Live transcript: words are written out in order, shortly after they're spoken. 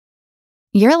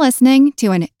You're listening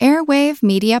to an Airwave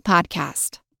Media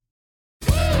Podcast.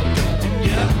 I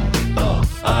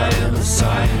am a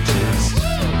scientist.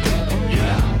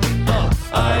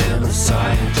 I am a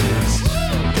scientist.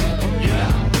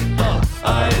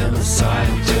 I am a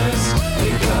scientist. We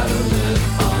gotta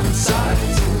live on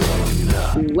science alone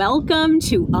now. Welcome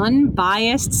to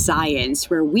Unbiased Science,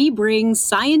 where we bring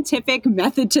scientific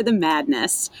method to the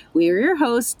madness. We're your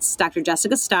hosts, Dr.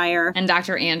 Jessica Steyer and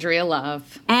Dr. Andrea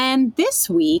Love. And this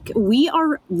week, we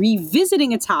are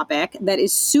revisiting a topic that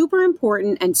is super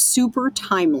important and super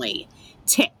timely.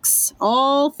 Ticks,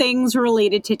 all things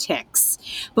related to ticks.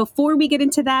 Before we get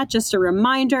into that, just a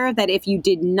reminder that if you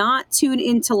did not tune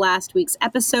into last week's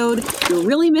episode, you're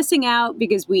really missing out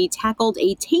because we tackled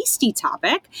a tasty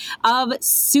topic of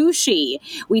sushi.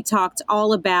 We talked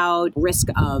all about risk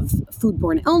of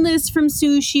foodborne illness from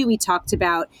sushi. We talked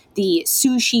about the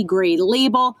sushi grade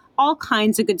label. All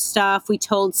kinds of good stuff. We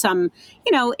told some,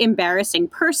 embarrassing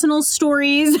personal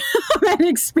stories about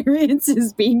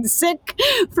experiences being sick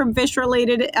from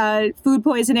fish-related food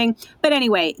poisoning. But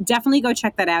anyway, definitely go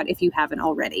check that out if you haven't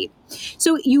already.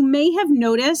 So you may have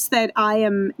noticed that I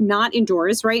am not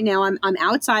indoors right now. I'm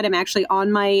outside. I'm actually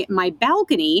on my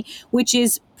balcony, which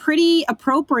is pretty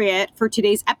appropriate for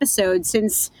today's episode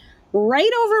since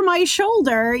right over my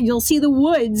shoulder, you'll see the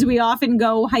woods. We often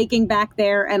go hiking back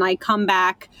there, and I come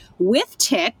back with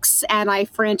ticks, and I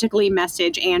frantically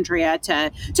message Andrea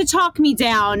to talk me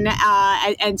down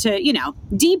and to,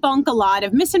 debunk a lot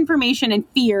of misinformation and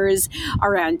fears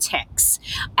around ticks.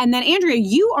 And then, Andrea,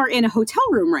 you are in a hotel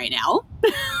room right now.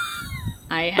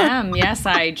 I am. Yes,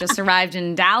 I just arrived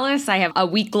in Dallas. I have a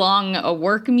week-long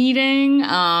work meeting.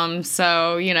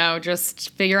 So,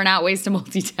 just figuring out ways to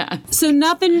multitask. So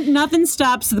nothing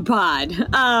stops the pod.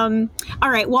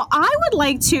 All right. Well, I would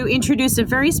like to introduce a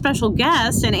very special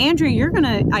guest. And Andrea,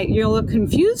 you'll look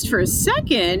confused for a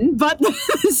second, but the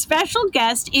special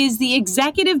guest is the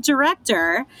executive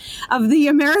director of the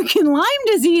American Lyme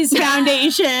Disease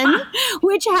Foundation,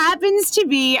 which happens to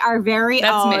be our very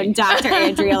own Dr.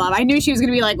 Andrea Love. I knew she was going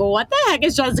to be like, what the heck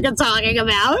is Jessica talking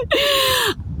about?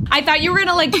 I thought you were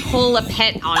going to pull a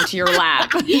pet onto your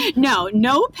lap.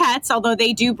 No pets, although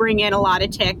they do bring in a lot of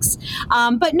ticks.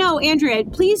 But no, Andrea,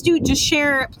 please do just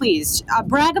share,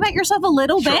 brag about yourself a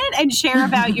little bit and share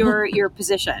about your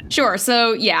position. Sure.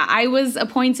 So I was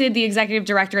appointed the executive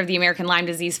director of the American Lyme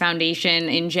Disease Foundation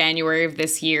in January of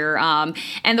this year. And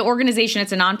the organization,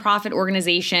 it's a nonprofit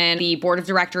organization. The board of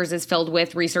directors is filled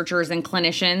with researchers and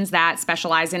clinicians that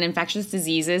specialize in infectious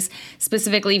diseases,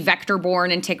 specifically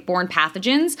vector-borne and tick-borne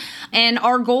pathogens. And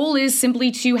our goal is simply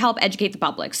to help educate the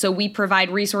public. So we provide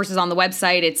resources on the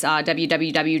website. It's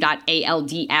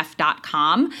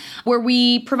www.aldf.com, where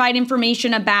we provide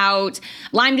information about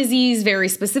Lyme disease very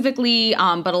specifically,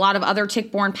 but a lot of other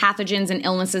tick-borne pathogens and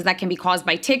illnesses that can be caused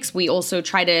by ticks. We also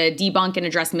try to debunk and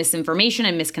address misinformation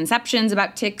and misconceptions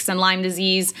about ticks and Lyme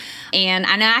disease. And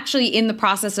I'm actually in the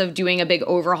process of doing a big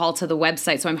overhaul to the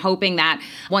website. So I'm hoping that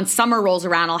once summer rolls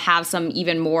around, I'll have some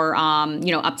even more,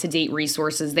 up-to-date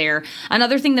resources there.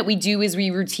 Another thing that we do is we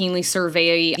routinely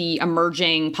survey the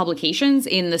emerging publications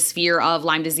in the sphere of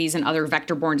Lyme disease and other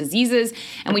vector-borne diseases,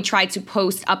 and we try to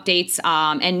post updates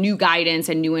and new guidance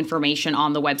and new information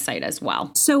on the website as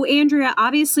well. So, Andrea,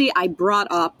 obviously I brought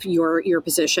up your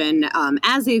position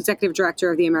as the executive director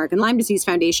of the American Lyme Disease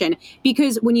Foundation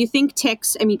because when you think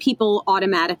ticks, people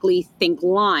automatically think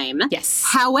Lyme. Yes.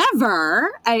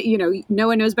 However, no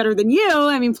one knows better than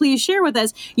you. Please share with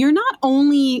us. You're not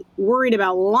only worried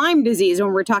about Lyme disease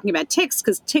when we're talking about ticks,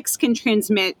 because ticks can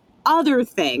transmit other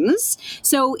things.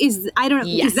 So is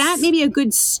that maybe a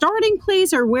good starting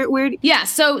place or where? Yeah.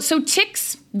 So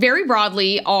ticks very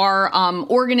broadly are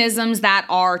organisms that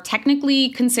are technically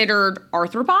considered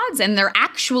arthropods, and they're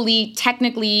actually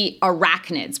technically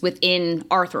arachnids within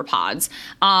arthropods.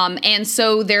 And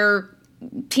so they're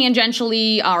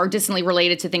tangentially or distantly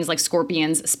related to things like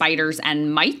scorpions, spiders,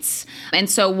 and mites. And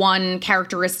so one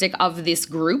characteristic of this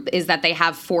group is that they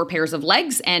have 4 pairs of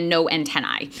legs and no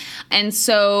antennae. And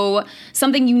so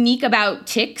something unique about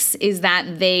ticks is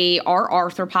that they are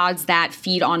arthropods that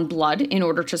feed on blood in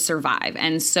order to survive.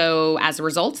 And so as a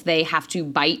result, they have to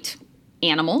bite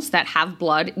animals that have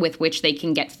blood with which they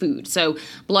can get food. So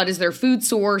blood is their food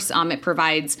source. It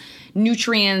provides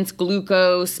nutrients,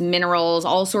 glucose, minerals,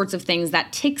 all sorts of things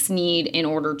that ticks need in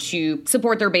order to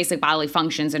support their basic bodily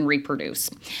functions and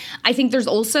reproduce. I think there's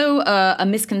also a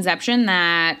misconception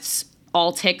that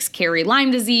all ticks carry Lyme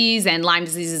disease, and Lyme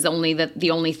disease is only the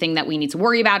only thing that we need to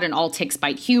worry about, and all ticks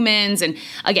bite humans. And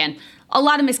again, A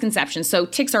lot of misconceptions. So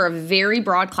ticks are a very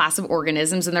broad class of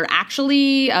organisms, and they're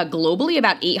actually globally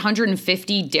about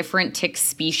 850 different tick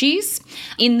species.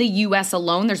 In the U.S.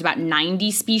 alone, there's about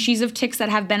 90 species of ticks that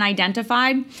have been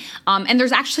identified. And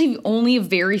there's actually only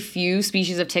very few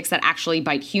species of ticks that actually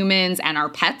bite humans and our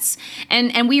pets.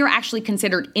 And we are actually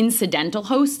considered incidental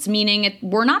hosts, meaning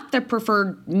we're not the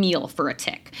preferred meal for a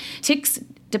tick. Ticks,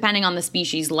 depending on the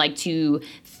species, like to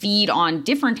feed on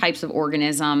different types of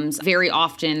organisms, very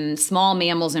often small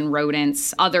mammals and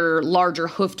rodents, other larger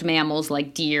hoofed mammals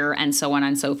like deer, and so on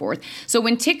and so forth. So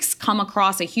when ticks come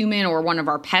across a human or one of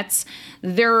our pets,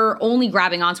 they're only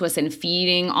grabbing onto us and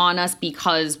feeding on us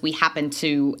because we happen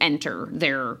to enter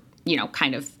their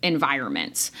kind of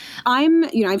environments.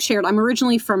 I've shared, I'm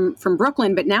originally from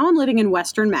Brooklyn, but now I'm living in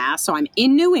Western Mass. So I'm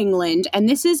in New England, and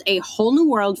this is a whole new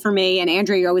world for me. And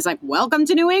Andrea, you're always like, welcome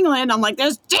to New England. I'm like,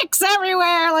 there's ticks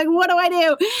everywhere. Like, what do I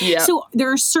do? Yeah. So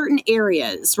there are certain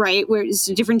areas, right, where it's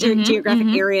different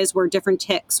geographic areas where different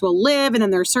ticks will live. And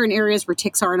then there are certain areas where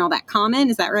ticks aren't all that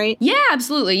common. Is that right? Yeah,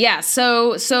 absolutely. Yeah.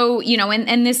 So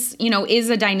and this, is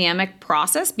a dynamic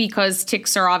process because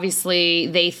ticks are obviously,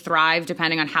 they thrive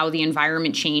depending on how the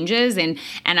environment changes and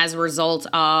as a result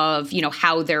of,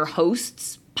 how their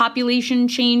hosts population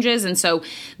changes. And so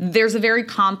there's a very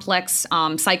complex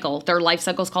cycle. Their life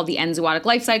cycle is called the enzootic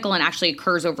life cycle and actually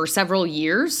occurs over several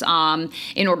years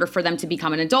in order for them to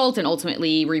become an adult and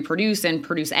ultimately reproduce and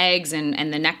produce eggs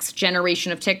and the next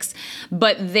generation of ticks.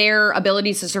 But their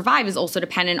ability to survive is also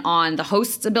dependent on the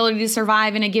host's ability to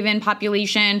survive in a given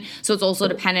population. So it's also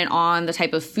dependent on the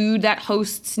type of food that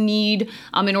hosts need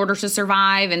in order to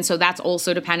survive. And so that's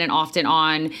also dependent often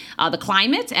on the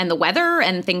climate and the weather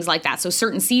and things like that. So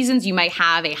certain seasons, you might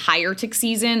have a higher tick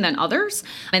season than others.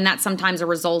 And that's sometimes a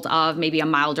result of maybe a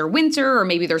milder winter, or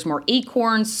maybe there's more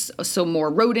acorns, so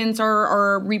more rodents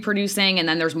are reproducing, and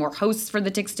then there's more hosts for the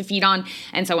ticks to feed on,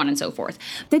 and so on and so forth.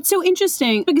 That's so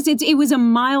interesting because it was a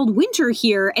mild winter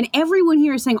here, and everyone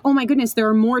here is saying, oh my goodness, there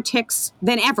are more ticks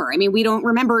than ever. I mean, we don't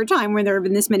remember a time when there have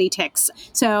been this many ticks.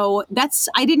 So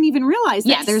I didn't even realize that.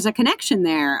 Yes. There's a connection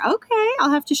there. Okay,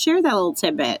 I'll have to share that little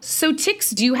tidbit. So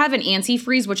ticks do have an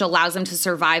antifreeze, which allows them to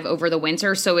survive over the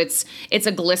winter. So it's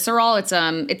a glycerol.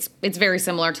 It's very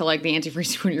similar to like the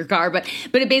antifreeze you put in your car, but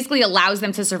it basically allows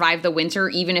them to survive the winter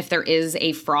even if there is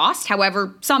a frost.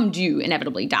 However, some do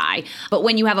inevitably die. But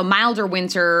when you have a milder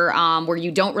winter where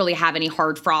you don't really have any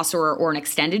hard frost or an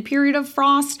extended period of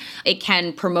frost, it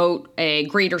can promote a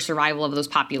greater survival of those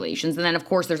populations. And then of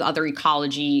course there's other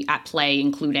ecology at play,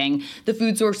 including the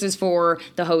food sources for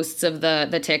the hosts of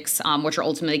the ticks, which are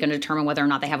ultimately going to determine whether or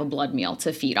not they have a blood meal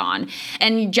to feed on.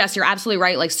 And Jess, you're absolutely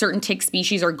right. Like certain tick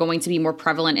species are going to be more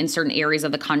prevalent in certain areas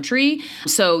of the country.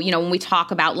 So, when we talk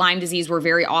about Lyme disease, we're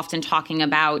very often talking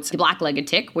about the black-legged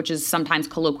tick, which is sometimes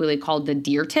colloquially called the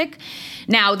deer tick.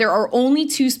 Now, there are only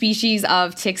 2 species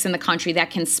of ticks in the country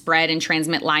that can spread and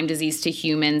transmit Lyme disease to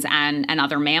humans and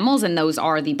other mammals, and those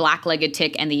are the black-legged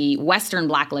tick and the western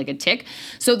black-legged tick.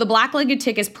 So the black-legged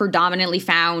tick is predominantly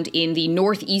found in the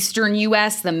northeastern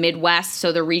U.S., the Midwest,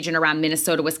 so the region around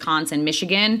Minnesota, Wisconsin,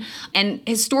 Michigan, and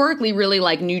historically really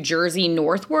like New Jersey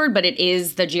northward, but it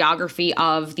is the geography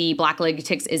of the black-legged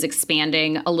ticks is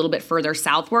expanding a little bit further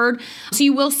southward. So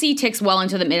you will see ticks well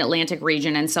into the mid-Atlantic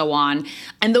region and so on.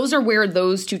 And those are where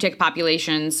those 2 tick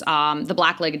populations, the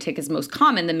black-legged tick is most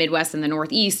common, the Midwest and the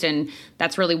Northeast, and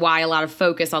that's really why a lot of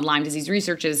focus on Lyme disease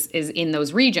research is in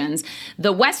those regions.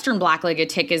 The western black-legged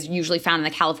tick is usually found on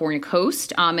the California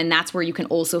coast, and that's where you can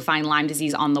also find Lyme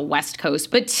disease on the west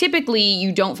coast. But typically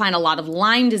you don't find a lot of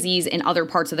Lyme disease in other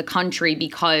parts of the country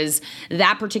because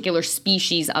that particular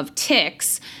species of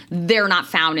ticks, they're not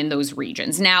found in those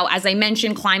regions. Now, as I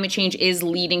mentioned, climate change is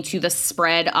leading to the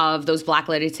spread of those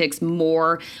black-legged ticks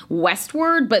more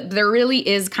westward, but there really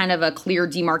is kind of a clear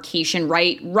demarcation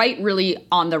right really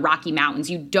on the Rocky Mountains.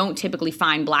 You don't typically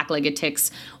find black-legged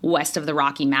ticks west of the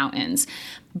Rocky Mountains.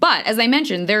 But as I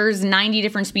mentioned, there's 90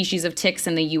 different species of ticks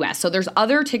in the U.S. So there's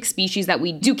other tick species that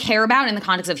we do care about in the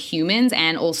context of humans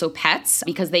and also pets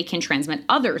because they can transmit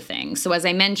other things. So as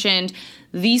I mentioned,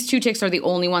 these 2 ticks are the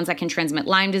only ones that can transmit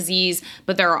Lyme disease,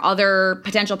 but there are other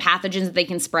potential pathogens that they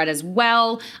can spread as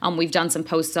well. We've done some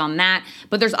posts on that,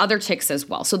 but there's other ticks as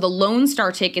well. So the Lone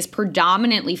Star tick is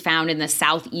predominantly found in the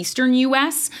southeastern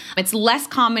U.S. It's less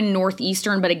common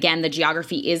northeastern, but again, the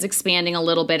geography is expanding a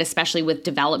little bit, especially with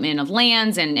development of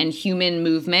lands and human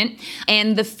movement.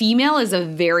 And the female is a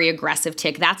very aggressive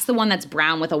tick. That's the one that's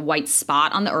brown with a white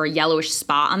spot or a yellowish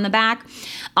spot on the back.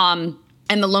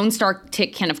 And the Lone Star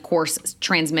tick can, of course,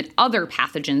 transmit other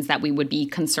pathogens that we would be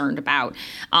concerned about.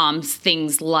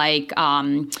 Things like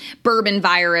bourbon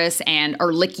virus and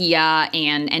Ehrlichia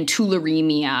and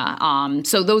tularemia.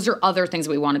 So those are other things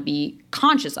we want to be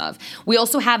conscious of. We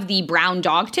also have the brown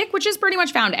dog tick, which is pretty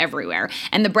much found everywhere.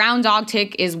 And the brown dog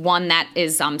tick is one that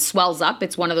is swells up.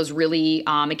 It's one of those really,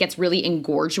 it gets really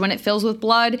engorged when it fills with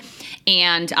blood.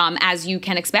 And as you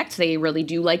can expect, they really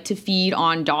do like to feed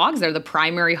on dogs. They're the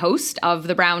primary host of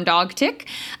the brown dog tick,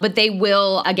 but they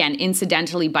will, again,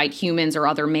 incidentally bite humans or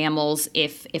other mammals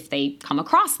if they come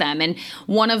across them. And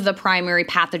one of the primary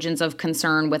pathogens of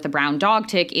concern with the brown dog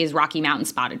tick is Rocky Mountain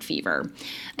spotted fever.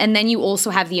 And then you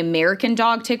also have the American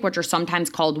dog tick, which are sometimes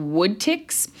called wood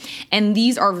ticks. And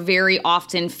these are very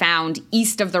often found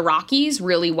east of the Rockies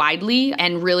really widely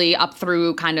and really up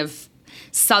through kind of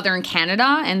southern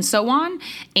Canada and so on.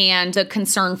 And the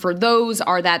concern for those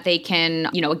are that they can,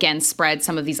 again, spread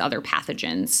some of these other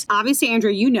pathogens. Obviously,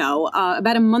 Andrea,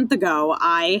 about a month ago,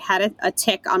 I had a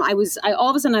tick on, all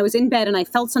of a sudden I was in bed and I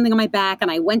felt something on my back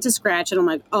and I went to scratch it. I'm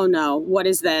like, oh no, what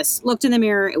is this? Looked in the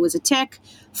mirror. It was a tick.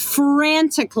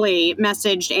 Frantically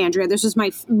messaged Andrea. This was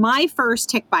my first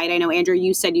tick bite. I know, Andrea,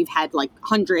 you said you've had like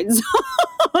hundreds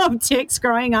of ticks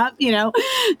growing up,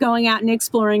 going out and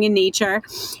exploring in nature.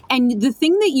 And the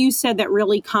thing that you said that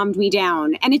really calmed me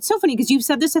down, and it's so funny because you've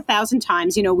said this 1,000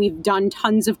 times, we've done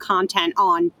tons of content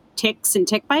on ticks and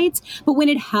tick bites, but when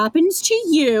it happens to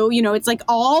you, it's like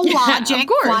all logic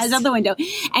flies out the window.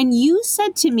 And you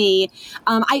said to me,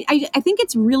 I think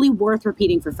it's really worth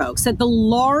repeating for folks that the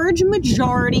large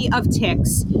majority of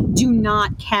ticks do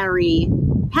not carry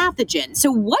pathogens.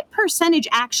 So what percentage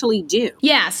actually do?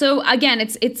 Yeah. So again,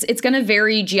 it's going to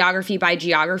vary geography by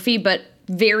geography, but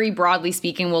very broadly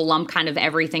speaking, we'll lump kind of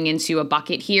everything into a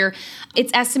bucket here.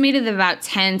 It's estimated that about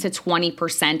 10 to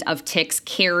 20% of ticks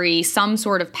carry some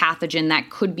sort of pathogen that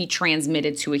could be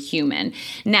transmitted to a human.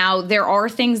 Now, there are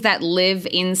things that live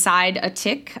inside a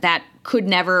tick that could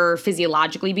never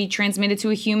physiologically be transmitted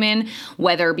to a human,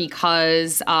 whether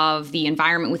because of the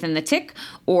environment within the tick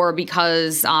or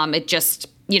because it just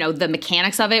the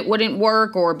mechanics of it wouldn't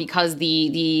work, or because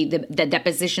the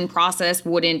deposition process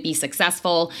wouldn't be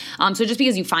successful. So just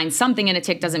because you find something in a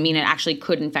tick doesn't mean it actually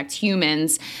could infect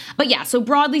humans. But yeah, so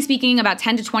broadly speaking, about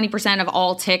 10 to 20% of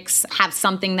all ticks have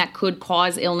something that could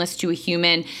cause illness to a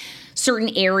human. Certain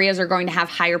areas are going to have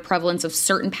higher prevalence of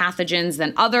certain pathogens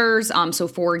than others. So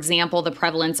for example, the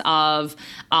prevalence of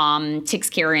ticks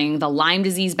carrying the Lyme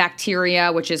disease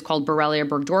bacteria, which is called Borrelia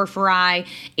burgdorferi,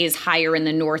 is higher in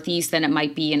the Northeast than it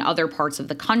might be in other parts of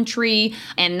the country.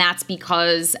 And that's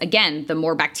because, again, the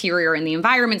more bacteria are in the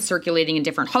environment circulating in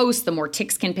different hosts, the more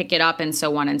ticks can pick it up and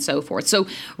so on and so forth. So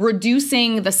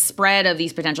reducing the spread of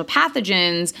these potential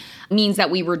pathogens means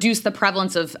that we reduce the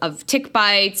prevalence of tick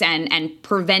bites and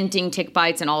preventing tick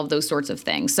bites and all of those sorts of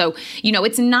things. So,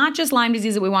 it's not just Lyme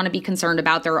disease that we want to be concerned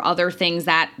about. There are other things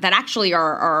that actually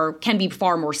can be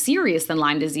far more serious than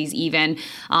Lyme disease even.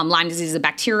 Lyme disease is a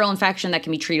bacterial infection that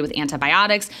can be treated with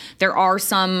antibiotics. There are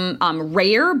some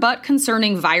rare but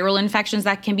concerning viral infections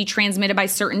that can be transmitted by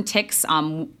certain ticks.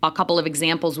 A couple of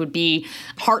examples would be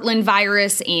Heartland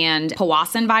virus and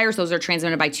Powassan virus. Those are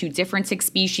transmitted by two different tick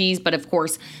species, but of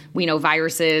course, we know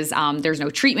viruses, there's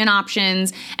no treatment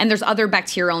options, and there's other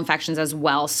bacterial infections as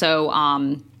well. So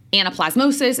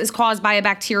anaplasmosis is caused by a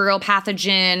bacterial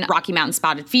pathogen. Rocky Mountain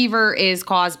spotted fever is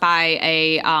caused by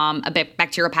a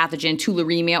bacterial pathogen.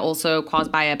 Tularemia also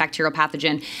caused by a bacterial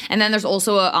pathogen. And then there's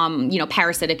also a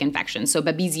parasitic infection. So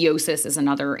babesiosis is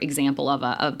another example of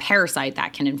a parasite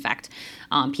that can infect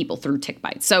people through tick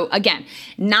bites. So again,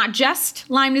 not just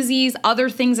Lyme disease, other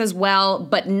things as well,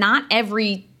 but not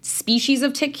every species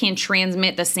of tick can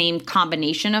transmit the same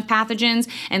combination of pathogens,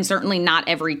 and certainly not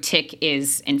every tick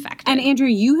is infected. And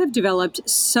Andrea, you have developed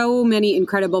so many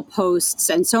incredible posts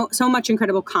and so much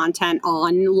incredible content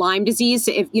on Lyme disease.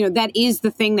 If that is the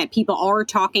thing that people are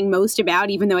talking most about,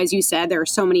 even though, as you said, there are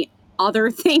so many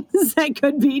other things that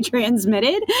could be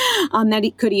transmitted that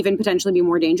it could even potentially be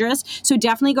more dangerous. So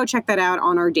definitely go check that out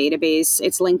on our database.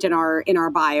 It's linked in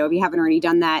our bio if you haven't already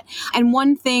done that. And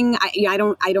one thing I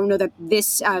don't know that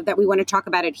this that we want to talk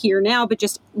about it here now, but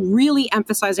just really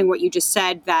emphasizing what you just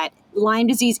said, that Lyme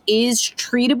disease is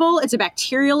treatable. It's a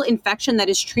bacterial infection that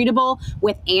is treatable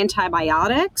with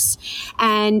antibiotics.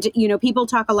 And, people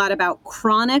talk a lot about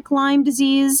chronic Lyme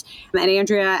disease. And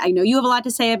Andrea, I know you have a lot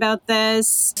to say about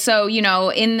this. So,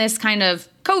 in this kind of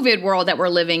COVID world that we're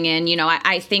living in,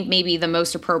 I think maybe the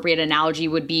most appropriate analogy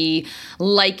would be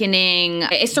likening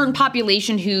a certain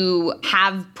population who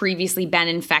have previously been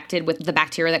infected with the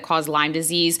bacteria that cause Lyme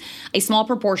disease. A small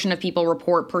proportion of people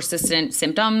report persistent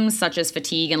symptoms such as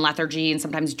fatigue and lethargy and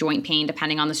sometimes joint pain,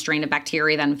 depending on the strain of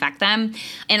bacteria that infect them.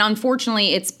 And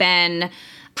unfortunately, it's been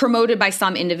promoted by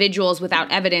some individuals without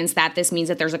evidence that this means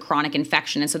that there's a chronic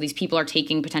infection. And so these people are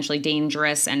taking potentially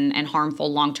dangerous and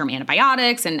harmful long-term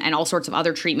antibiotics and all sorts of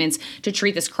other treatments to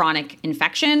treat this chronic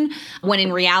infection, when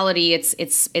in reality,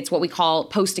 it's what we call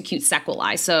post-acute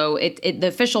sequelae. So the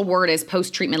official word is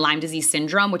post-treatment Lyme disease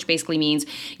syndrome, which basically means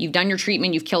you've done your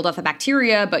treatment, you've killed off the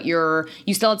bacteria, but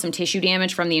you still had some tissue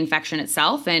damage from the infection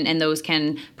itself, and those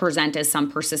can present as some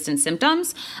persistent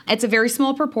symptoms. It's a very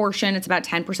small proportion. It's about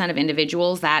 10% of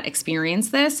individuals that experience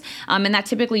this, and that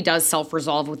typically does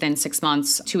self-resolve within 6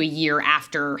 months to a year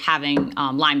after having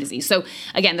Lyme disease. So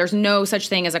again, there's no such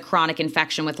thing as a chronic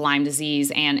infection with Lyme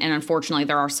disease, and unfortunately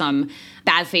there are some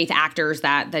bad faith actors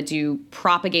that do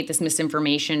propagate this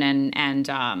misinformation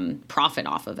and profit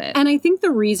off of it. And I think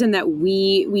the reason that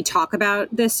we talk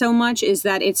about this so much is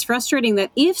that it's frustrating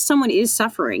that if someone is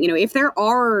suffering, if there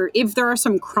are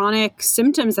some chronic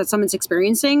symptoms that someone's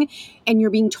experiencing and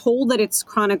you're being told that it's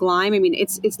chronic Lyme, I mean,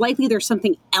 it's likely there's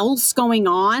something else going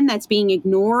on that's being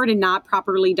ignored and not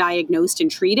properly diagnosed and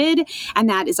treated. And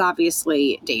that is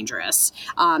obviously dangerous.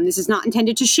 This is not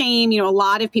intended to shame. A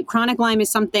lot of people, chronic Lyme is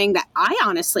something that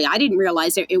I didn't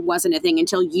realize it wasn't a thing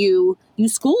until you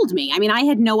schooled me. I mean, I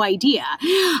had no idea.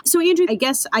 So Andrew, I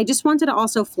guess I just wanted to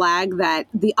also flag that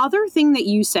the other thing that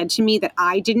you said to me that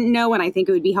I didn't know, and I think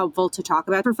it would be helpful to talk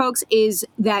about for folks, is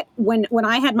that when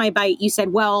I had my bite, you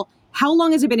said, well, how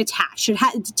long has it been attached?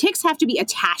 Ticks have to be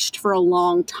attached for a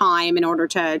long time in order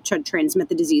to transmit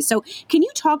the disease. So can you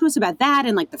talk to us about that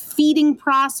and like the feeding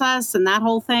process and that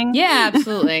whole thing? Yeah,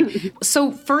 absolutely.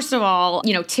 So first of all,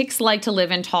 ticks like to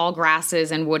live in tall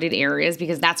grasses and wooded areas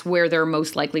because that's where they're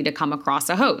most likely to come across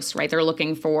a host, right? They're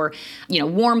looking for,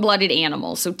 warm-blooded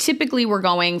animals. So typically we're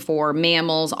going for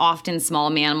mammals, often small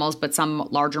mammals, but some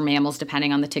larger mammals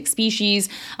depending on the tick species.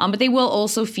 But they will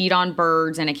also feed on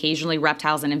birds and occasionally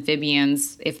reptiles and amphibians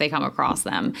if they come across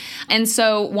them. And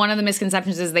so one of the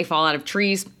misconceptions is they fall out of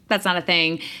trees. That's not a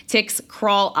thing. Ticks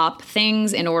crawl up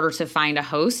things in order to find a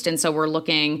host. And so we're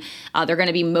looking, they're going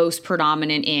to be most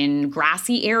predominant in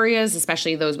grassy areas,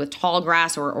 especially those with tall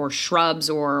grass or shrubs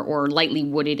or lightly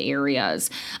wooded areas.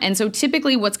 And so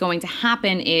typically what's going to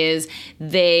happen is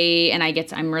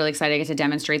I'm really excited I get to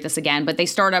demonstrate this again, but they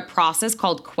start a process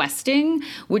called questing,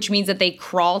 which means that they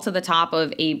crawl to the top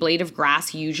of a blade of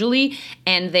grass usually,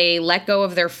 and they let go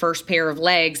of their first pair of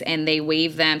legs and they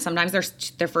wave them. Sometimes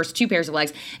their first two pairs of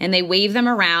legs, and they wave them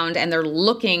around and they're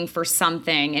looking for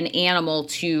something, an animal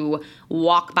to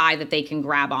walk by that they can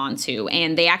grab onto.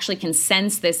 And they actually can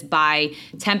sense this by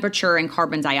temperature and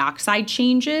carbon dioxide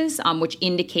changes, which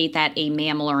indicate that a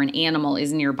mammal or an animal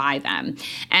is nearby them.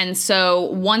 And so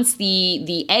once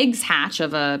the eggs hatch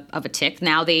of a tick,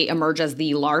 now they emerge as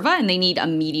the larva and they need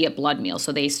immediate blood meal.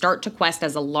 So they start to quest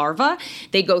as a larva.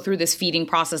 They go through this feeding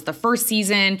process the first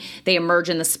season. They emerge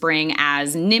in the spring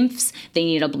as nymphs. They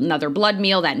need another blood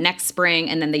meal that next spring,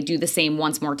 and then they do the same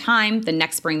once more time. The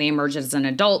next spring they emerge as an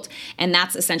adult, and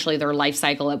that's essentially their life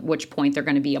cycle, at which point they're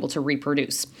going to be able to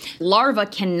reproduce. Larvae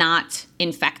cannot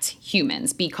infect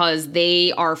humans because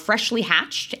they are freshly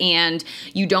hatched and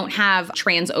you don't have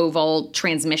transoval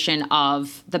transmission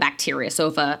of the bacteria. So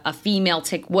if a female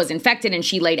tick was infected and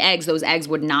she laid eggs, those eggs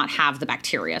would not have the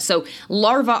bacteria. So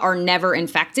larvae are never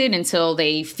infected until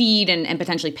they feed and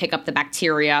potentially pick up the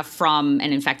bacteria from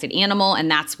an infected animal,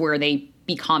 and that's where they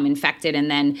become infected, and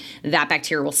then that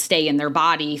bacteria will stay in their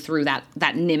body through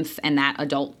that nymph and that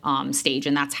adult stage,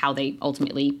 and that's how they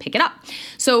ultimately pick it up.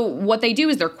 So what they do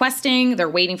is they're questing, they're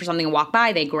waiting for something to walk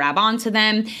by, they grab onto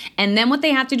them, and then what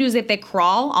they have to do is if they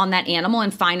crawl on that animal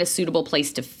and find a suitable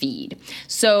place to feed.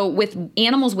 So with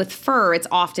animals with fur, it's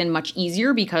often much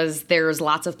easier because there's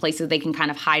lots of places they can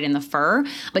kind of hide in the fur,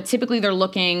 but typically they're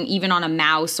looking, even on a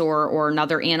mouse or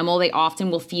another animal, they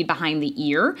often will feed behind the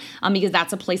ear because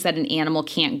that's a place that an animal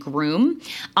can't groom.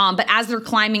 But as they're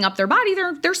climbing up their body,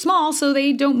 they're small, so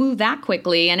they don't move that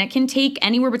quickly. And it can take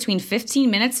anywhere between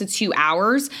 15 minutes to 2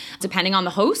 hours, depending on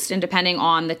the host and depending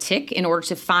on the tick, in order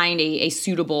to find a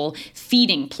suitable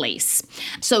feeding place.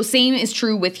 So same is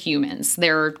true with humans.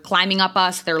 They're climbing up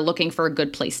us, they're looking for a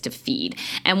good place to feed.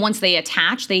 And once they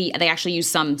attach, they actually use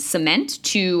some cement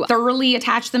to thoroughly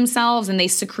attach themselves, and they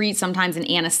secrete sometimes an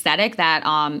anesthetic that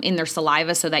in their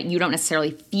saliva so that you don't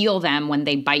necessarily feel them when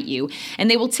they bite you. And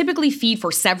they will typically feed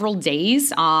for several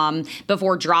days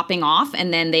before dropping off,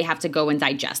 and then they have to go and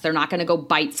digest. They're not going to go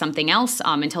bite something else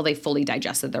until they fully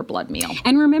digested their blood meal.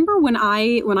 And remember when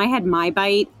I had my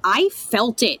bite, I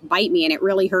felt it bite me and it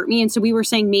really hurt me. And so we were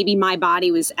saying maybe my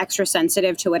body was extra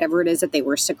sensitive to whatever it is that they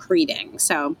were secreting.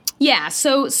 So yeah,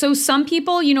 so some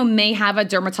people, may have a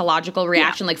dermatological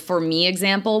reaction. Like for me,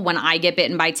 example, when I get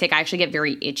bitten by a tick, I actually get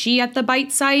very itchy at the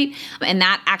bite site. And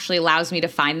that actually allows me to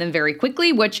find them very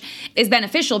quickly, which is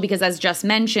beneficial because, as just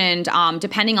mentioned,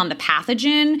 depending on the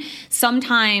pathogen,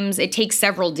 sometimes it takes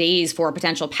several days for a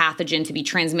potential pathogen to be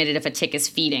transmitted if a tick is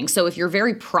feeding. So if you're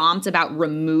very prompt about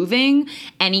removing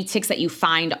any ticks that you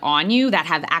find on you that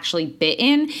have actually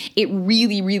bitten, it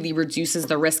really, really reduces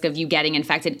the risk of you getting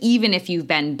infected, even if you've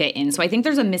been bitten. So I think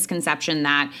there's a misconception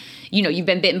that, you've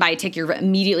been bitten by a tick, you're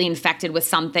immediately infected with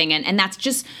something, and that's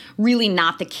just really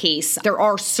not the case. There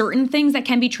are certain things that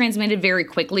can be transmitted very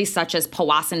quickly, such as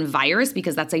Powassan virus,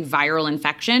 because that's a viral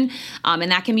infection,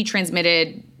 and that can be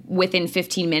transmitted within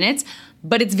 15 minutes.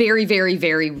 But it's very, very,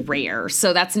 very rare.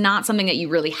 So that's not something that you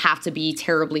really have to be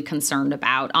terribly concerned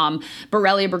about.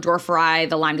 Borrelia burgdorferi,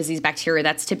 the Lyme disease bacteria,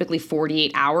 that's typically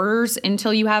 48 hours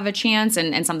until you have a chance.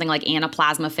 And something like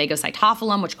Anaplasma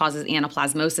phagocytophilum, which causes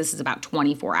anaplasmosis, is about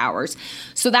 24 hours.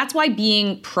 So that's why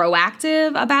being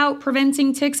proactive about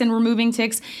preventing ticks and removing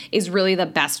ticks is really the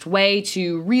best way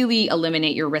to really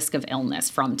eliminate your risk of illness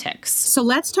from ticks. So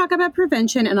let's talk about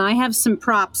prevention. And I have some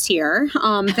props here,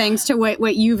 thanks to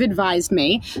what you've advised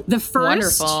me. The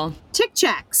first, wonderful, tick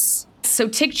checks. So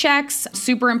tick checks,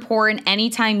 super important.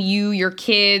 Anytime you, your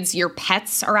kids, your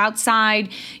pets are outside,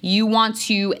 you want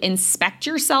to inspect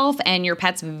yourself and your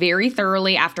pets very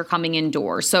thoroughly after coming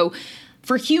indoors. So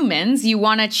for humans, you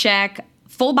want to check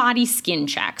full body skin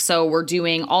check. So we're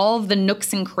doing all of the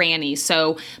nooks and crannies.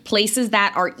 So places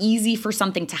that are easy for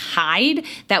something to hide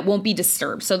that won't be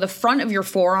disturbed. So the front of your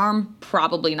forearm,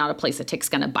 probably not a place a tick's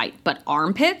gonna bite, but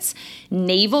armpits,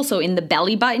 navel, so in the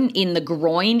belly button, in the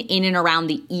groin, in and around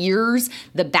the ears,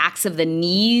 the backs of the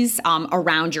knees,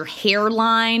 around your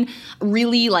hairline,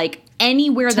 really like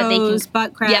anywhere toes, that they can.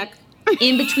 Butt crack. Yep.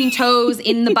 In between toes,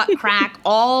 in the butt crack,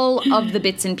 all of the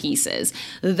bits and pieces.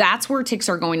 That's where ticks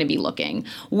are going to be looking.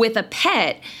 With a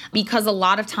pet, because a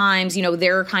lot of times,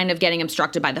 they're kind of getting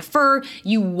obstructed by the fur,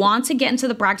 you want to get into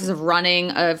the practice of running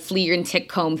a flea and tick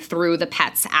comb through the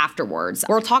pets afterwards.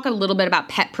 We'll talk a little bit about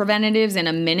pet preventatives in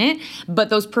a minute, but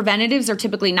those preventatives are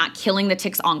typically not killing the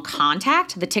ticks on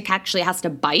contact. The tick actually has to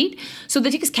bite. So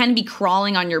the ticks can be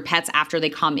crawling on your pets after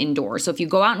they come indoors. So if you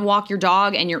go out and walk your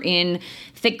dog and you're in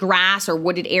thick grass or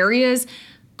wooded areas,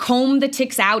 comb the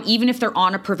ticks out, even if they're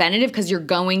on a preventative, because you're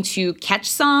going to catch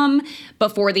some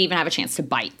before they even have a chance to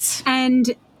bite.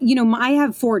 And I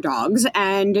have 4 dogs,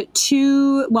 and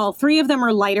 3 of them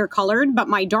are lighter colored, but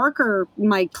my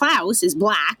Klaus is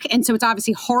black, and so it's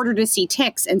obviously harder to see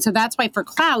ticks. And so that's why for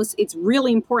Klaus, it's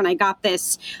really important. I got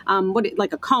this,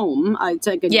 like a comb. It's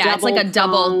like a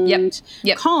double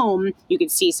comb. You can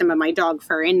see some of my dog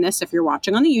fur in this if you're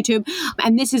watching on the YouTube.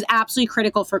 And this is absolutely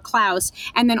critical for Klaus.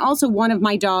 And then also one of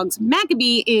my dogs,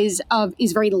 Maccabee, is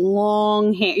very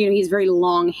long hair. He has very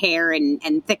long hair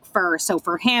and thick fur. So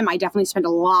for him, I definitely spend a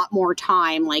lot more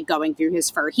time like going through his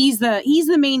fur. He's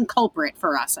the main culprit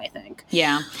for us, I think.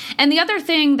 Yeah. And the other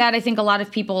thing that I think a lot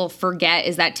of people forget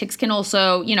is that ticks can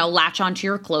also, latch onto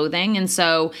your clothing. And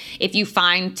so if you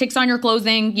find ticks on your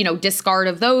clothing, discard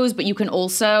of those, but you can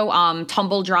also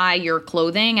tumble dry your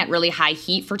clothing at really high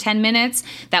heat for 10 minutes.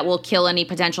 That will kill any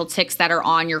potential ticks that are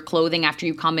on your clothing after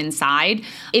you come inside.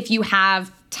 If you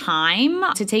have time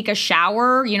to take a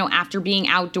shower, after being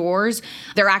outdoors,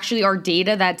 there actually are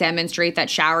data that demonstrate that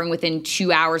showering within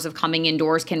 2 hours of coming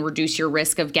indoors can reduce your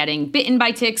risk of getting bitten by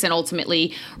ticks and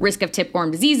ultimately risk of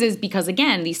tick-borne diseases, because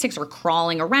again, these ticks are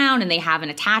crawling around and they haven't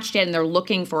attached yet and they're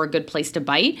looking for a good place to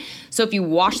bite. So if you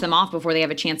wash them off before they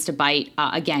have a chance to bite,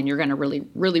 again, you're going to really,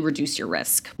 really reduce your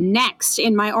risk. Next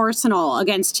in my arsenal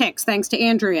against ticks, thanks to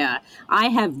Andrea, I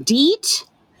have DEET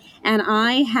and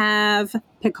I have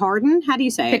Picaridin. How do you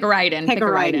say it?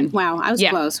 Picaridin. Wow, I was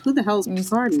close. Who the hell is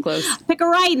Picaridin? Close.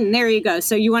 Picaridin. There you go.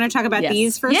 So you want to talk about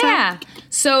these for a second? Yeah.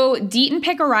 So DEET and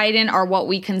Picaridin are what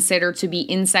we consider to be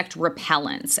insect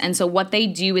repellents. And so what they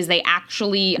do is they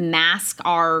actually mask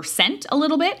our scent a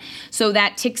little bit so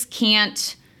that ticks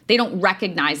they don't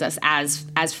recognize us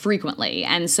as frequently.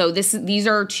 And so these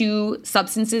are two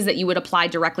substances that you would apply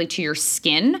directly to your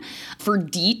skin. For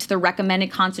DEET, the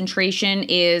recommended concentration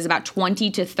is about 20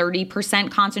 to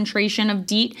 30% concentration of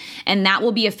DEET, and that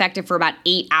will be effective for about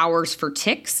 8 hours for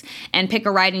ticks. And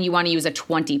picaridin, you want to use a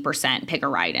 20%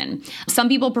 picaridin. Some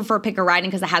people prefer picaridin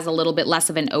because it has a little bit less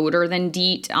of an odor than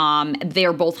DEET.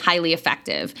 They're both highly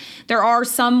effective. There are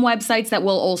some websites that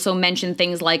will also mention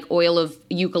things like oil of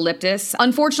eucalyptus.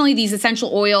 Unfortunately, these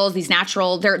essential oils, these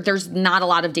natural, there's not a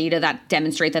lot of data that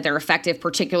demonstrate that they're effective,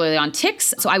 particularly on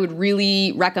ticks. So I would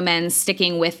really recommend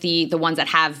sticking with the ones that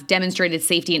have demonstrated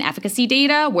safety and efficacy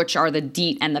data, which are the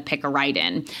DEET and the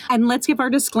picaridin. And let's give our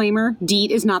disclaimer,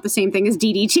 DEET is not the same thing as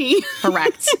DDT.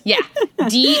 Correct. Yeah.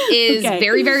 DEET is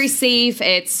very, very safe.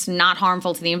 It's not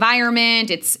harmful to the environment.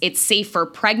 It's safe for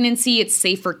pregnancy. It's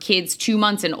safe for kids 2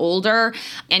 months and older.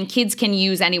 And kids can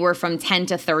use anywhere from 10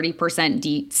 to 30%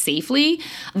 DEET safely.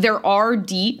 There are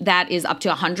DEET that is up to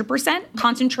 100%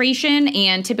 concentration.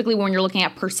 And typically when you're looking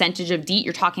at percentage of DEET,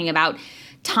 you're talking about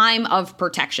time of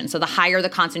protection. So the higher the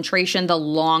concentration, the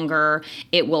longer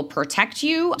it will protect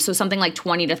you. So something like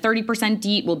 20 to 30%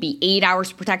 DEET will be 8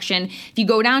 hours protection. If you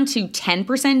go down to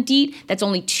 10% DEET, that's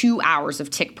only 2 hours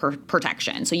of tick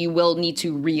protection. So you will need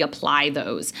to reapply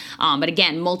those. But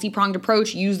again, multi-pronged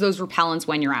approach, use those repellents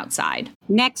when you're outside.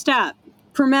 Next up,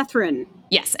 permethrin.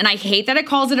 Yes, and I hate that it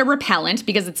calls it a repellent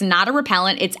because it's not a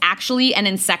repellent. It's actually an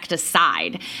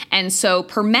insecticide. And so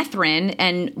permethrin,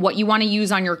 and what you want to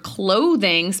use on your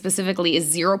clothing specifically,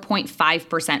 is 0.5%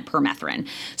 permethrin.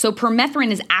 So permethrin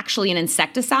is actually an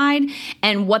insecticide,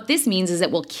 and what this means is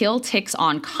it will kill ticks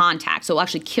on contact. So it will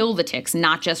actually kill the ticks,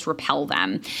 not just repel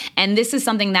them. And this is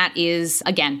something that is,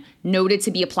 again, noted to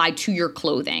be applied to your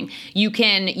clothing. You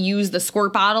can use the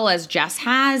squirt bottle as Jess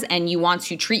has, and you want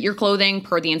to treat your clothing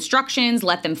per the instructions,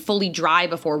 let them fully dry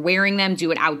before wearing them,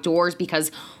 do it outdoors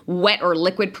because wet or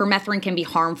liquid permethrin can be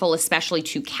harmful, especially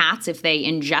to cats if they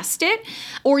ingest it.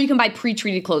 Or you can buy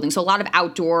pre-treated clothing. So a lot of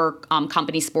outdoor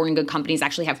companies, sporting good companies,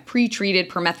 actually have pre-treated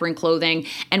permethrin clothing.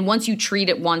 And once you treat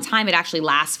it one time, it actually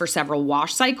lasts for several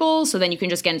wash cycles. So then you can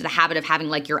just get into the habit of having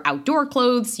like your outdoor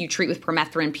clothes you treat with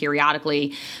permethrin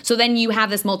periodically. So then you have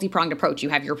this multi-pronged approach. You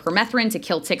have your permethrin to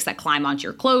kill ticks that climb onto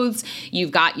your clothes.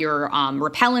 You've got your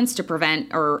repellents to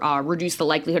prevent or reduce the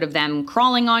likelihood of them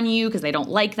crawling on you because they don't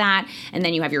like that. And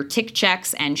then you have your tick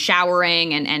checks and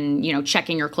showering and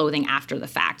checking your clothing after the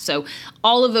fact. So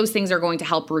all of those things are going to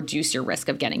help reduce your risk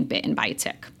of getting bitten by a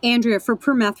tick. Andrea, for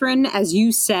permethrin, as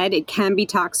you said, it can be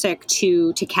toxic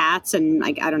to cats and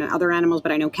I don't know, other animals,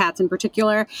 but I know cats in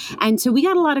particular. And so we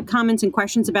got a lot of comments and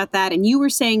questions about that. And you were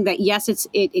saying that yes,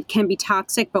 it can be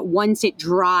toxic, but once it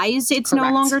dries, it's Correct.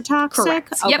 No longer toxic?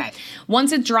 Correct. Okay. Yep.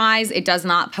 Once it dries, it does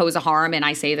not pose a harm. And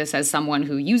I say this as someone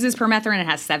who uses permethrin and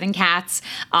has 7 cats.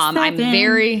 I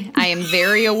am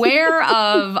very aware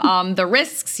of the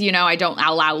risks. I don't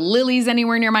allow lilies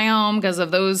anywhere near my home because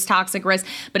of those toxic risks.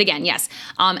 But again, yes.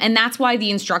 And that's why the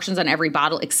instructions on every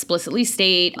bottle explicitly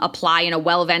state apply in a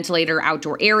well-ventilated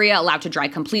outdoor area, allowed to dry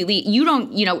completely. You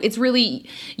don't, it's really,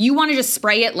 you want to just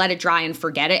spray it, let it dry and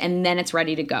forget it, and then it's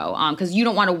ready to go. Because you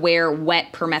don't want to wear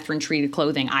wet permethrin-treated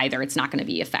clothing either. It's not going to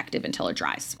be effective until it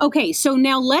dries. Okay, so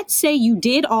now let's say you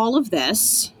did all of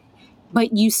this,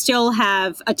 but you still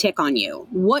have a tick on you.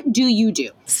 What do you do?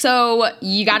 So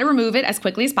you got to remove it as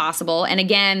quickly as possible. And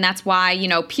again, that's why,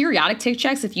 periodic tick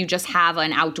checks, if you just have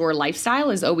an outdoor lifestyle,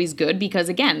 is always good because,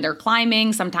 again, they're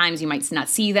climbing. Sometimes you might not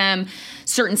see them.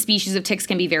 Certain species of ticks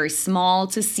can be very small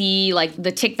to see. Like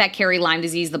the tick that carry Lyme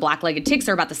disease, the black-legged ticks,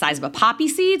 are about the size of a poppy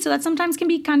seed. So that sometimes can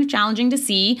be kind of challenging to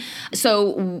see.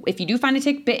 So if you do find a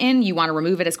tick bitten, you want to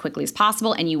remove it as quickly as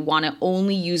possible. And you want to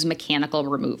only use mechanical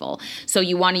removal. So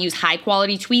you want to use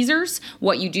high-quality tweezers.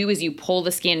 What you do is you pull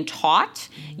the skin taut.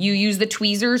 You use the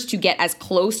tweezers to get as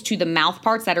close to the mouth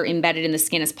parts that are embedded in the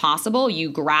skin as possible. You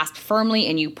grasp firmly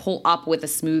and you pull up with a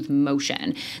smooth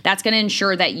motion. That's going to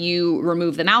ensure that you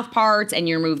remove the mouth parts and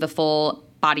you remove the full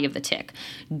body of the tick.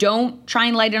 Don't try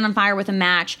and light it on fire with a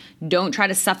match. Don't try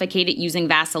to suffocate it using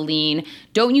Vaseline.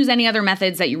 Don't use any other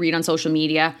methods that you read on social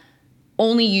media.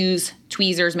 Only use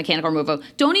tweezers, mechanical removal.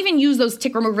 Don't even use those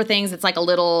tick remover things. It's like a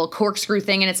little corkscrew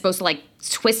thing and it's supposed to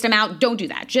twist them out. Don't do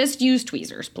that. Just use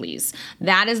tweezers, please.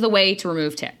 That is the way to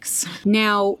remove ticks.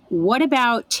 Now, what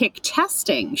about tick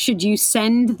testing? Should you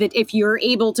send that if you're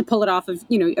able to pull it off of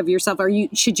yourself?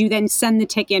 Should you then send the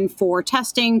tick in for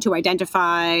testing to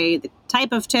identify the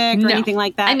type of tick or anything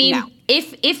like that? I mean,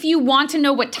 if you want to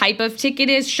know what type of tick it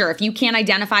is, sure. If you can't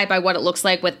identify it by what it looks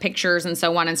like with pictures and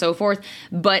so on and so forth,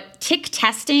 but tick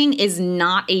testing is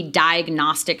not a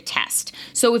diagnostic test.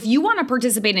 So if you want to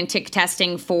participate in tick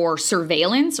testing for surveillance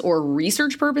surveillance or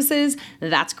research purposes,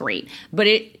 that's great. But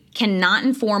it cannot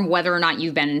inform whether or not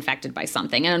you've been infected by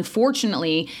something. And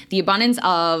unfortunately, the abundance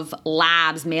of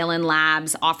labs, mail-in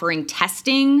labs offering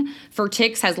testing for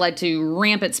ticks has led to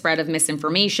rampant spread of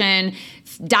misinformation,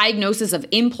 diagnosis of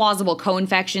implausible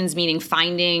co-infections, meaning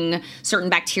finding certain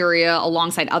bacteria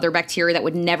alongside other bacteria that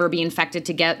would never be infected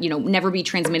together, never be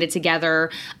transmitted together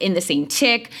in the same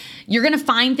tick. You're going to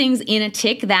find things in a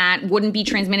tick that wouldn't be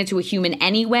transmitted to a human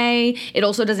anyway. It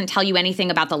also doesn't tell you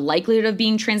anything about the likelihood of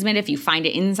being transmitted if you find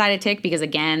it inside a tick, because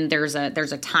again, there's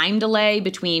a time delay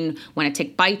between when a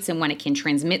tick bites and when it can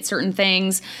transmit certain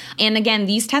things. And again,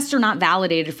 these tests are not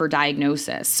validated for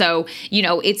diagnosis. So,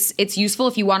 it's useful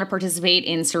if you want to participate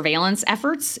in surveillance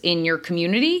efforts in your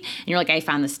community. And you're like, I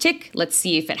found this tick. Let's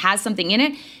see if it has something in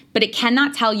it. But it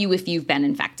cannot tell you if you've been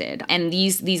infected. And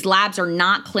these labs are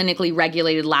not clinically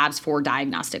regulated labs for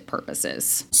diagnostic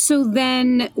purposes. So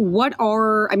then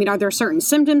are there certain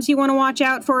symptoms you want to watch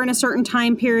out for in a certain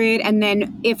time period? And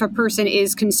then if a person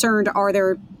is concerned, are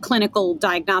there clinical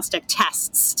diagnostic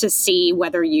tests to see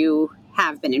whether you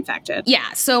have been infected?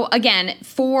 Yeah. So again,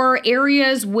 for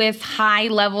areas with high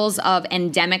levels of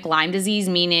endemic Lyme disease,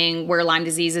 meaning where Lyme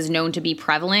disease is known to be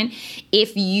prevalent,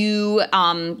 if you,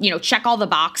 check all the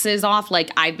boxes off, like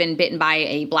I've been bitten by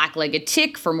a black-legged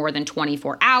tick for more than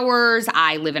 24 hours,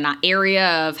 I live in an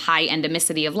area of high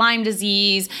endemicity of Lyme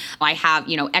disease, I have,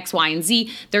 X, Y, and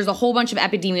Z, there's a whole bunch of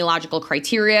epidemiological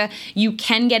criteria. You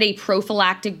can get a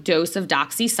prophylactic dose of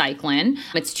doxycycline.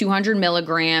 It's 200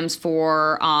 milligrams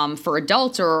for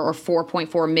adults or 4.4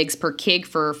 mg per kg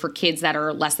for kids that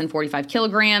are less than 45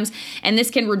 kilograms. And this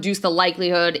can reduce the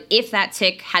likelihood if that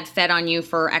tick had fed on you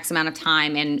for X amount of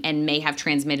time and may have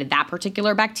transmitted that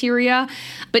particular bacteria.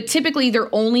 But typically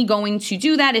they're only going to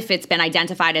do that if it's been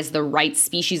identified as the right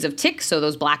species of tick, so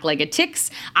those black-legged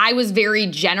ticks. I was very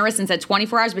generous and said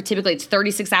 24 hours, but typically it's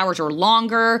 36 hours or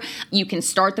longer. You can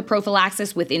start the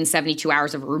prophylaxis within 72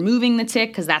 hours of removing the tick,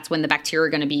 because that's when the bacteria are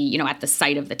going to be, at the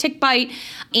site of the tick bite.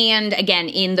 And again,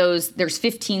 there's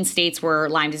 15 states where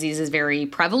Lyme disease is very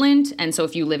prevalent. And so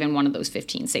if you live in one of those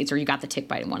 15 states, or you got the tick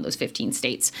bite in one of those 15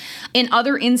 states. In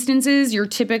other instances, you're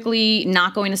typically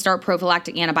not going to start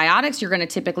prophylactic antibiotics. You're going to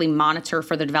typically monitor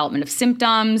for the development of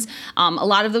symptoms. A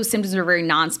lot of those symptoms are very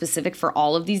nonspecific for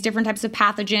all of these different types of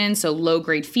pathogens. So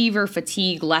low-grade fever,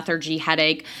 fatigue, lethargy,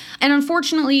 headache. And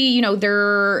unfortunately,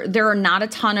 there are not a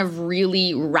ton of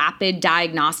really rapid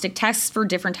diagnostic tests for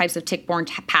different types of tick-borne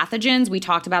pathogens. We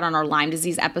talked about on our Lyme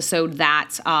disease episode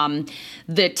that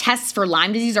the tests for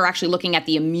Lyme disease are actually looking at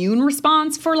the immune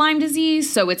response for Lyme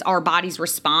disease. So it's our body's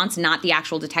response, not the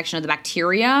actual detection of the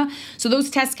bacteria. So those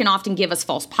tests can often give us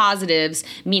false positives,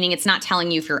 meaning it's not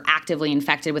telling you if you're actively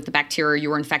infected with the bacteria you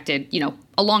were infected,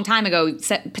 a long time ago,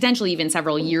 potentially even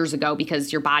several years ago,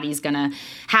 because your body's going to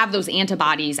have those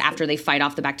antibodies after they fight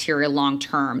off the bacteria long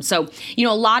term. So, a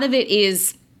lot of it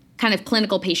is kind of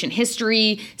clinical patient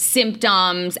history,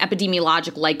 symptoms,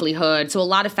 epidemiologic likelihood. So a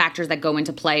lot of factors that go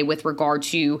into play with regard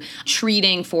to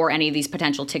treating for any of these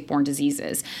potential tick-borne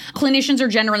diseases. Clinicians are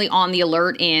generally on the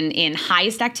alert in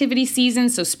highest activity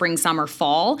seasons, so spring, summer,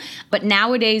 fall. But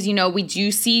nowadays, we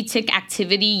do see tick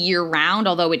activity year-round,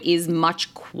 although it is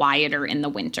much quieter in the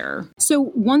winter. So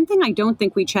one thing I don't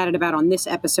think we chatted about on this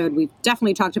episode, we've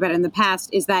definitely talked about it in the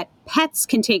past, is that pets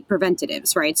can take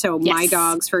preventatives, right? So my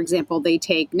dogs, for example, they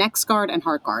take NexGard and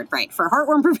HeartGard, right, for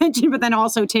heartworm prevention, but then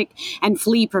also tick and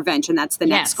flea prevention. That's the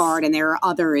NexGard, and there are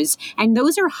others. And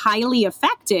those are highly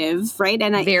effective, right?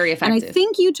 Very effective. And I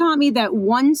think you taught me that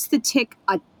once the tick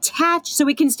attached, so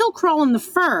it can still crawl in the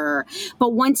fur,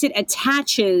 but once it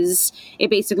attaches, it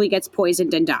basically gets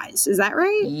poisoned and dies. Is that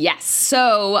right? Yes.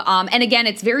 So, and again,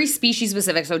 it's very species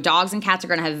specific. So dogs and cats are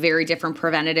going to have very different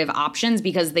preventative options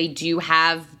because they do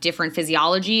have different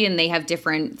physiology and they have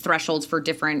different thresholds for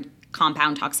different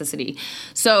compound toxicity.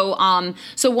 So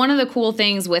one of the cool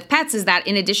things with pets is that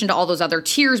in addition to all those other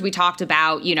tiers we talked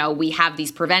about, we have these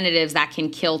preventatives that can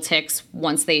kill ticks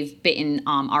once they've bitten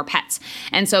our pets.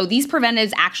 And so these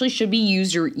preventatives actually should be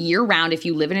used year round if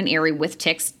you live in an area with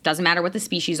ticks. Doesn't matter what the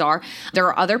species are. There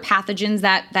are other pathogens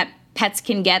that pets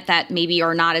can get that maybe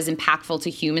are not as impactful to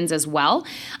humans as well.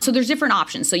 So there's different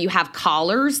options. So you have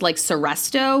collars like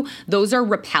Seresto. Those are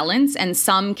repellents, and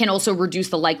some can also reduce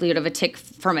the likelihood of a tick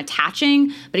from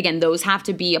attaching. But again, those have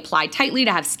to be applied tightly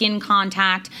to have skin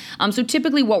contact. So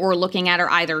typically what we're looking at are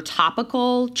either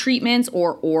topical treatments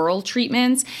or oral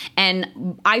treatments.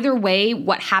 And either way,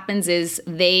 what happens is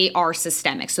they are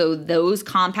systemic. So those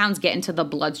compounds get into the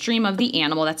bloodstream of the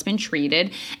animal that's been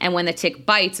treated. And when the tick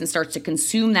bites and starts to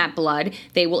consume that blood,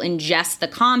 they will ingest the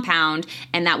compound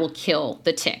and that will kill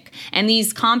the tick. And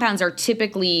these compounds are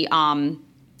typically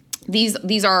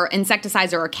These are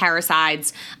insecticides or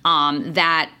acaricides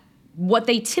that what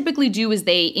they typically do is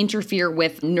they interfere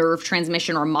with nerve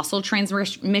transmission or muscle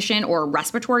transmission or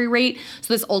respiratory rate.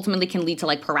 So this ultimately can lead to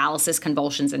like paralysis,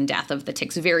 convulsions, and death of the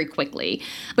ticks very quickly.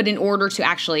 But in order to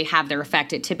actually have their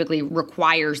effect, it typically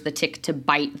requires the tick to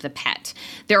bite the pet.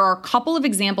 There are a couple of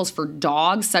examples for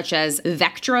dogs, such as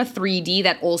Vectra 3D,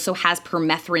 that also has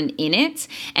permethrin in it,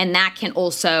 and that can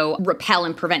also repel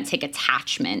and prevent tick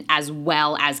attachment as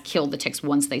well as kill the ticks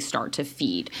once they start to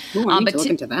feed. Ooh, I need to look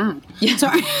into that. Yeah.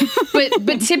 Sorry.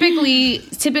 But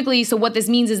typically, so what this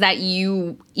means is that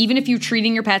even if you're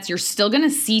treating your pets, you're still going to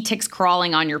see ticks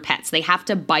crawling on your pets. They have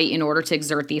to bite in order to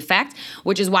exert the effect,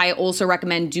 which is why I also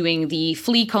recommend doing the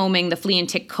flea combing, the flea and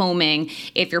tick combing,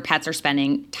 if your pets are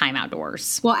spending time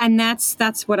outdoors. Well, and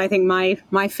that's what I think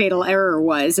my fatal error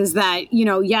was, is that,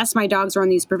 yes, my dogs are on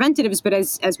these preventatives, but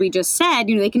as we just said,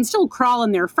 they can still crawl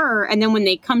in their fur. And then when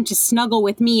they come to snuggle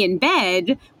with me in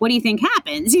bed, what do you think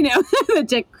happens? The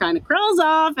tick kind of crawls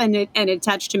off and it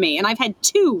attached to me. And I've had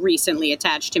 2 recently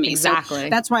attached to me. Exactly. So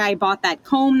that's why I bought that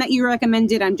comb that you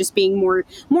recommended. I'm just being more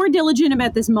diligent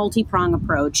about this multi-prong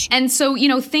approach. And so,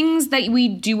 things that we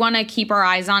do want to keep our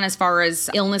eyes on as far as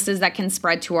illnesses that can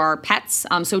spread to our pets.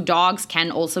 So dogs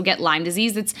can also get Lyme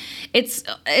disease. It's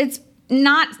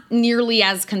not nearly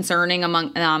as concerning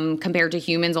among compared to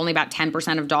humans. Only about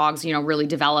 10% of dogs, really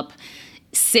develop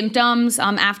symptoms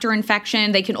after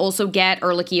infection. They can also get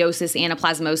ehrlichiosis,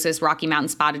 anaplasmosis, Rocky Mountain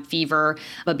spotted fever,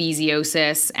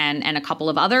 babesiosis, and a couple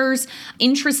of others.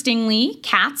 Interestingly,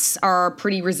 cats are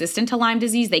pretty resistant to Lyme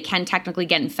disease. They can technically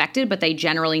get infected, but they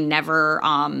generally never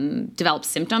develop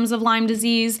symptoms of Lyme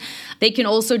disease. They can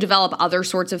also develop other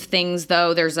sorts of things,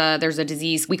 though. There's a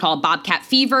disease we call bobcat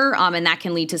fever, and that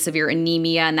can lead to severe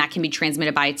anemia, and that can be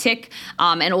transmitted by a tick.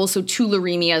 And also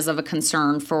tularemia is of a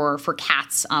concern for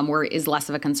cats, where it is less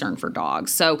of a concern for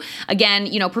dogs. So again,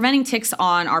 preventing ticks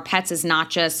on our pets is not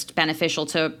just beneficial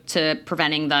to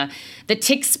preventing the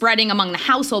ticks spreading among the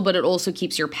household, but it also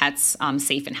keeps your pets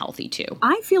safe and healthy too.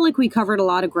 I feel like we covered a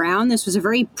lot of ground. This was a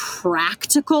very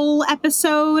practical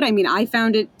episode. I mean, I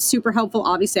found it super helpful.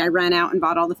 Obviously, I ran out and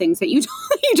bought all the things that you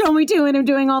told me to, and I'm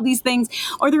doing all these things.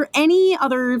 Are there any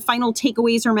other final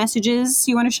takeaways or messages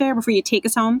you want to share before you take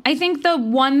us home? I think the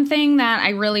one thing that I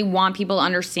really want people to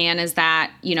understand is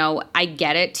that, I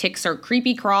get it. Ticks are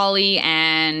creepy crawly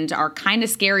and are kind of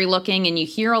scary looking. And you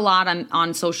hear a lot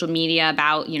on social media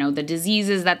about, the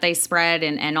diseases that they spread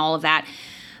and all of that.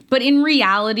 But in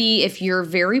reality, if you're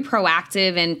very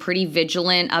proactive and pretty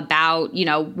vigilant about,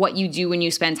 what you do when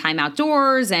you spend time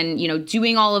outdoors and,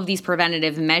 doing all of these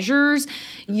preventative measures,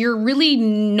 you're really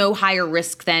no higher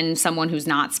risk than someone who's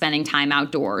not spending time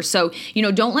outdoors. So,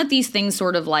 don't let these things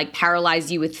sort of like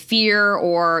paralyze you with fear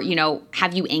or,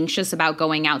 have you anxious about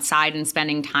going outside and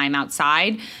spending time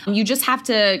outside. You just have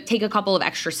to take a couple of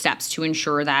extra steps to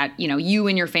ensure that, you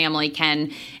and your family can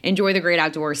enjoy the great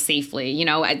outdoors safely.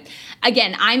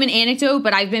 Again, I'm an anecdote,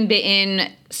 but I've been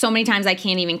bitten so many times I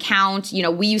can't even count.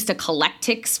 We used to collect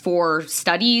ticks for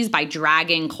studies by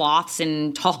dragging cloths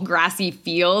in tall grassy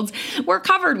fields. We're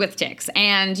covered with ticks.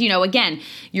 And, again,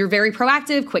 you're very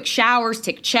proactive, quick showers,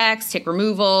 tick checks, tick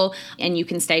removal, and you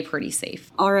can stay pretty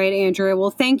safe. All right, Andrea.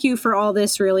 Well, thank you for all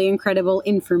this really incredible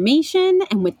information.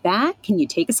 And with that, can you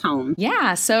take us home?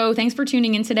 Yeah. So thanks for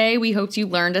tuning in today. We hoped you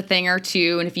learned a thing or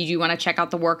two. And if you do want to check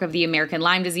out the work of the American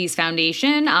Lyme Disease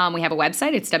Foundation, we have a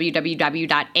website. It's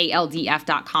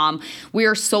www.aldf.com. We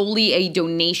are solely a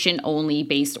donation-only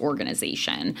based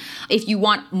organization. If you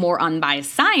want more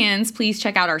unbiased science, please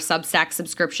check out our Substack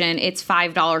subscription. It's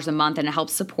 $5 a month, and it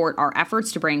helps support our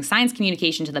efforts to bring science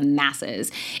communication to the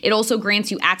masses. It also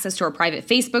grants you access to our private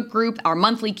Facebook group, our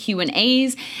monthly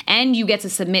Q&As, and you get to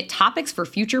submit topics for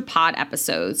future pod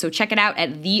episodes. So check it out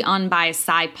at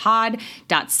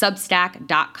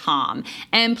theunbiasedscipod.substack.com.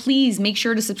 And please make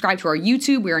sure to subscribe to our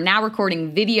YouTube. We are now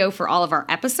recording video for all of our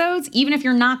episodes. Even if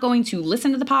you're not going to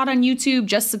listen to the pod on YouTube,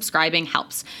 just subscribing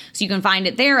helps. So you can find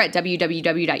it there at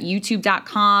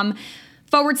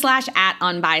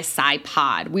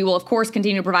www.youtube.com/@unbiasedscipod. We will, of course,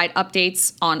 continue to provide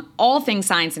updates on all things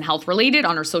science and health related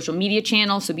on our social media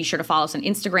channel. So be sure to follow us on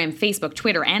Instagram, Facebook,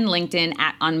 Twitter, and LinkedIn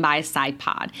at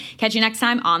UnbiasedSciPod. Catch you next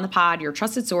time on the pod, your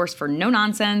trusted source for no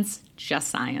nonsense, just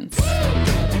science.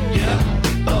 Yeah,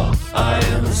 I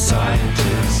am a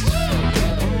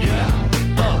scientist.